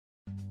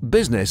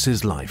Business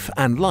is life,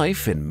 and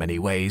life, in many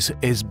ways,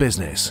 is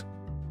business.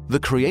 The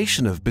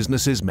creation of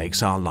businesses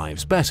makes our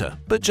lives better,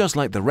 but just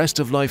like the rest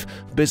of life,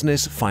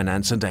 business,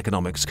 finance, and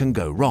economics can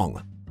go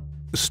wrong.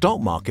 Stock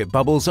market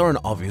bubbles are an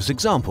obvious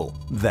example.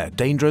 They're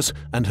dangerous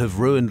and have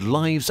ruined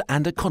lives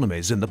and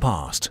economies in the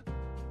past.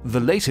 The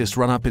latest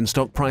run-up in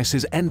stock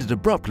prices ended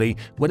abruptly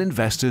when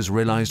investors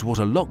realized what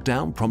a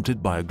lockdown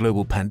prompted by a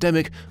global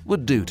pandemic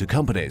would do to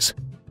companies.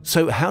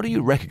 So how do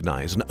you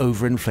recognize an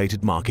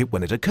overinflated market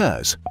when it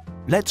occurs?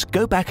 Let's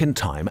go back in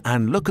time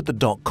and look at the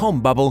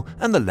dot-com bubble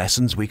and the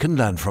lessons we can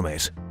learn from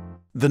it.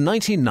 The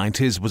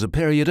 1990s was a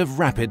period of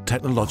rapid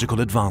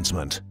technological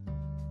advancement.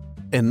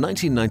 In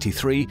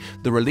 1993,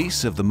 the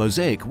release of the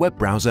Mosaic web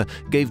browser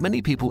gave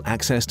many people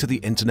access to the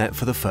internet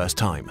for the first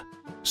time.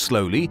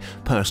 Slowly,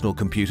 personal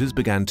computers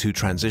began to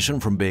transition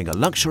from being a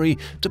luxury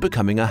to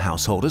becoming a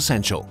household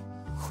essential.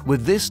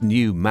 With this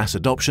new mass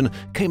adoption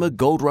came a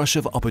gold rush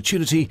of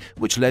opportunity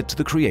which led to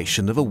the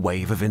creation of a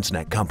wave of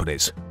internet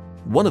companies.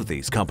 One of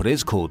these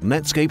companies, called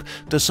Netscape,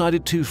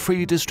 decided to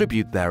freely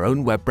distribute their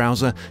own web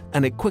browser,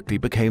 and it quickly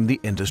became the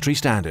industry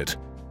standard.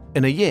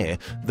 In a year,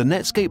 the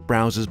Netscape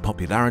browser's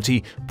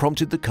popularity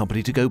prompted the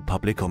company to go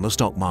public on the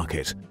stock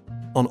market.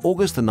 On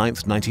August 9,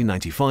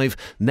 1995,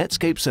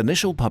 Netscape's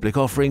initial public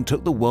offering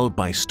took the world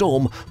by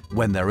storm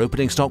when their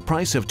opening stock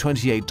price of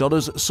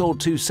 $28 soared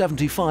to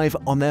 $75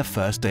 on their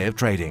first day of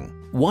trading.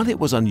 While it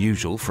was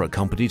unusual for a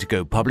company to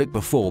go public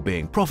before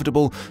being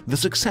profitable, the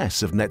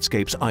success of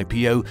Netscape's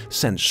IPO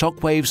sent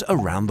shockwaves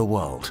around the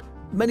world.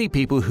 Many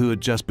people who had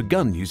just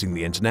begun using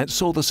the internet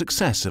saw the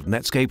success of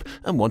Netscape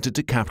and wanted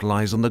to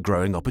capitalize on the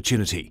growing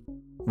opportunity.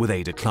 With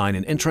a decline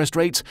in interest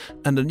rates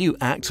and a new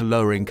act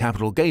lowering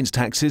capital gains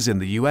taxes in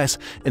the US,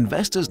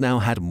 investors now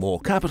had more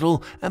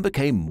capital and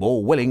became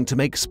more willing to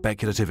make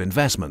speculative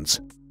investments.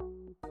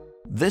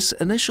 This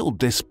initial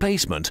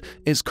displacement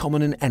is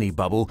common in any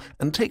bubble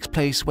and takes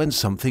place when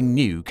something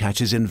new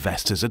catches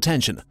investors'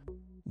 attention.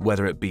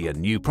 Whether it be a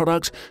new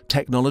product,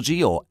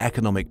 technology, or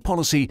economic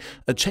policy,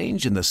 a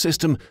change in the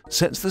system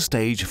sets the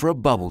stage for a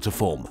bubble to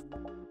form.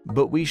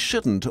 But we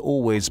shouldn't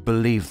always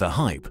believe the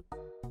hype.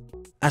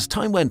 As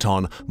time went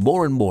on,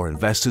 more and more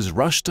investors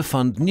rushed to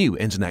fund new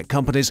internet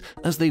companies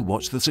as they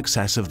watched the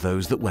success of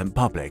those that went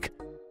public.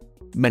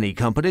 Many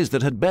companies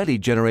that had barely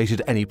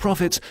generated any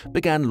profits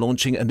began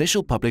launching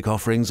initial public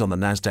offerings on the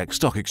Nasdaq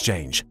Stock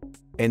Exchange.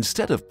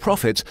 Instead of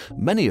profits,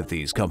 many of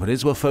these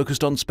companies were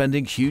focused on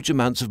spending huge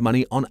amounts of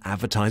money on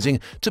advertising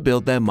to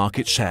build their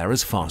market share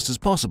as fast as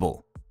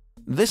possible.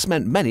 This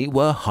meant many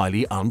were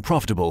highly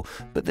unprofitable,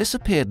 but this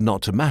appeared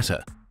not to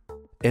matter.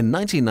 In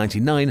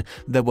 1999,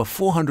 there were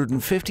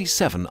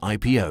 457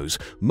 IPOs,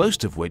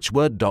 most of which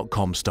were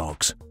dot-com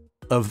stocks.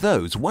 Of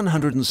those,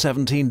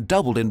 117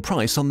 doubled in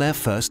price on their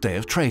first day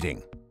of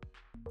trading.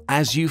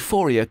 As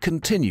euphoria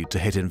continued to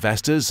hit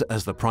investors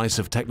as the price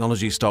of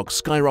technology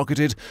stocks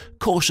skyrocketed,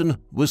 caution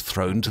was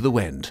thrown to the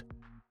wind.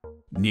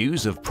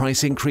 News of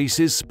price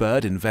increases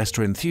spurred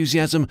investor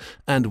enthusiasm,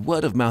 and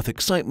word-of-mouth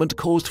excitement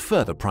caused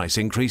further price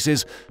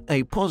increases,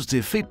 a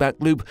positive feedback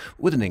loop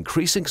with an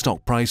increasing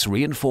stock price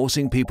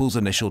reinforcing people's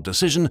initial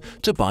decision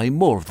to buy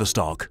more of the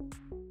stock.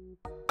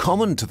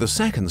 Common to the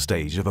second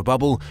stage of a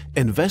bubble,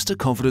 investor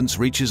confidence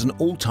reaches an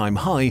all-time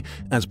high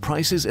as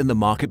prices in the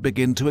market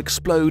begin to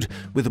explode,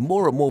 with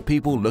more and more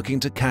people looking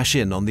to cash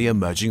in on the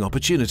emerging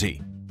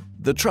opportunity.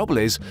 The trouble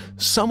is,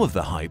 some of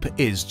the hype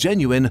is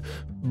genuine,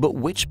 but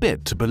which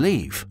bit to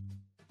believe?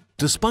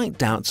 Despite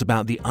doubts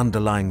about the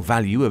underlying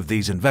value of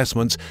these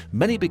investments,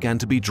 many began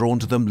to be drawn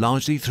to them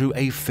largely through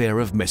a fear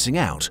of missing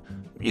out.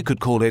 You could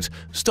call it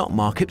stock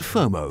market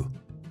FOMO.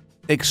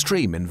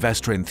 Extreme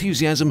investor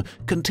enthusiasm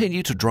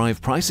continued to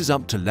drive prices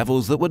up to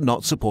levels that were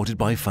not supported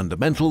by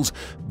fundamentals,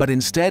 but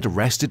instead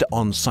rested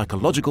on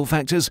psychological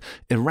factors,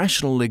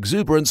 irrational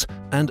exuberance,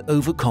 and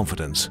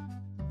overconfidence.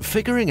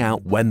 Figuring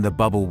out when the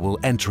bubble will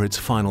enter its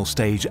final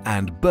stage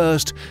and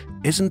burst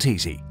isn't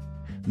easy.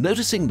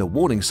 Noticing the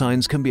warning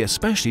signs can be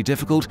especially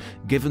difficult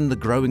given the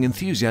growing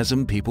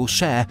enthusiasm people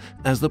share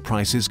as the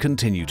prices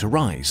continue to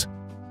rise.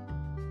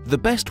 The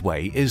best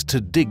way is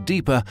to dig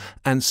deeper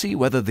and see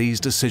whether these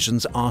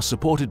decisions are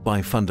supported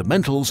by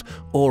fundamentals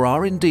or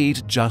are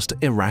indeed just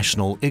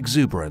irrational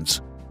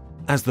exuberance.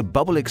 As the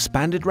bubble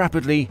expanded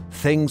rapidly,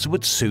 things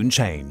would soon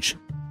change.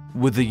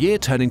 With the year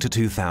turning to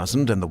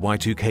 2000 and the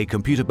Y2K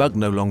computer bug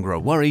no longer a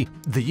worry,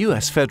 the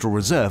US Federal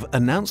Reserve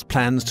announced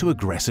plans to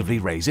aggressively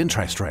raise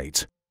interest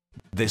rates.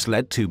 This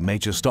led to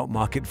major stock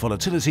market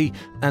volatility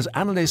as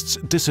analysts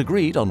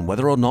disagreed on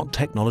whether or not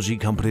technology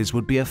companies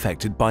would be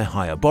affected by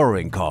higher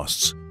borrowing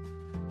costs.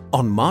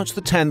 On March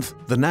the 10th,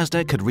 the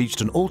Nasdaq had reached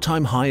an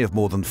all-time high of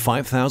more than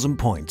 5,000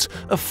 points,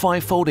 a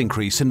five-fold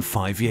increase in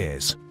 5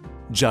 years.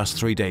 Just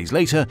 3 days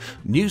later,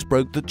 news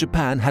broke that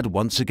Japan had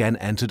once again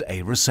entered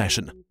a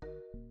recession.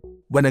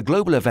 When a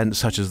global event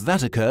such as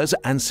that occurs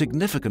and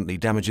significantly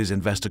damages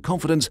investor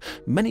confidence,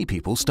 many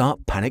people start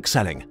panic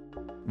selling.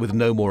 With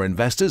no more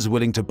investors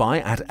willing to buy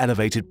at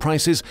elevated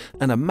prices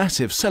and a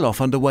massive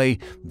sell-off underway,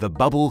 the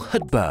bubble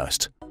had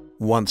burst.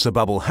 Once a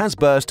bubble has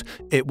burst,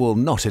 it will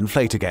not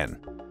inflate again.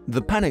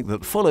 The panic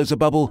that follows a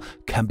bubble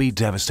can be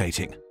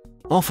devastating.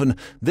 Often,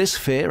 this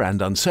fear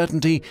and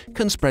uncertainty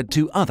can spread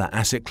to other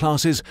asset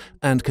classes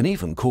and can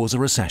even cause a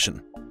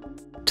recession.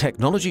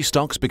 Technology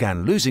stocks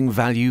began losing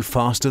value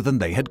faster than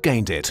they had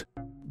gained it.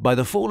 By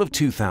the fall of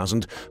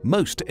 2000,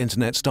 most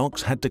internet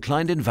stocks had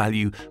declined in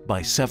value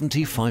by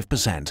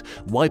 75%,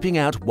 wiping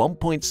out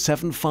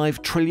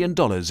 $1.75 trillion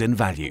in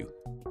value.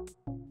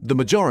 The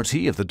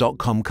majority of the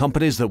dot-com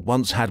companies that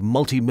once had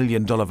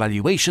multi-million-dollar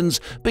valuations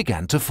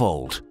began to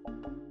fold.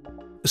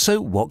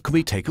 So what can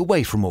we take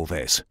away from all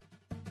this?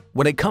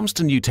 When it comes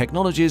to new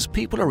technologies,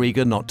 people are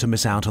eager not to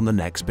miss out on the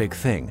next big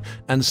thing,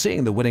 and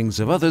seeing the winnings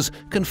of others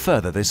can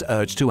further this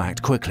urge to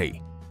act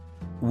quickly.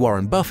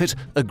 Warren Buffett,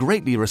 a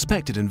greatly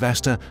respected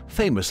investor,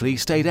 famously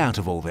stayed out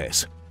of all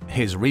this.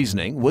 His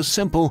reasoning was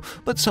simple,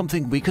 but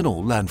something we can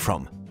all learn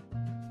from.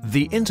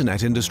 The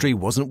internet industry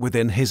wasn't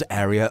within his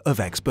area of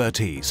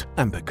expertise,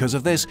 and because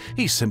of this,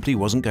 he simply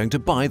wasn't going to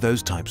buy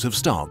those types of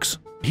stocks.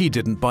 He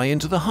didn't buy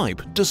into the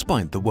hype,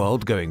 despite the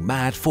world going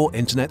mad for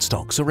internet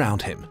stocks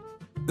around him.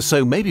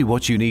 So maybe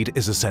what you need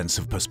is a sense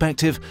of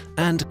perspective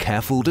and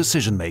careful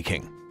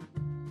decision-making.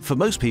 For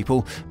most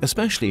people,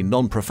 especially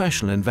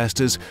non-professional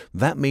investors,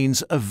 that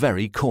means a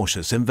very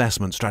cautious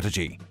investment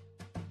strategy.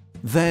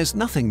 There's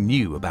nothing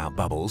new about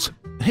bubbles.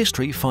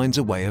 History finds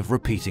a way of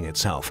repeating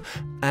itself,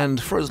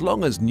 and for as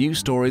long as new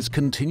stories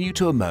continue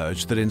to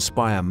emerge that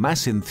inspire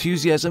mass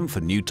enthusiasm for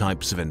new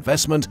types of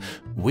investment,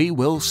 we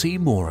will see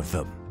more of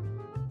them.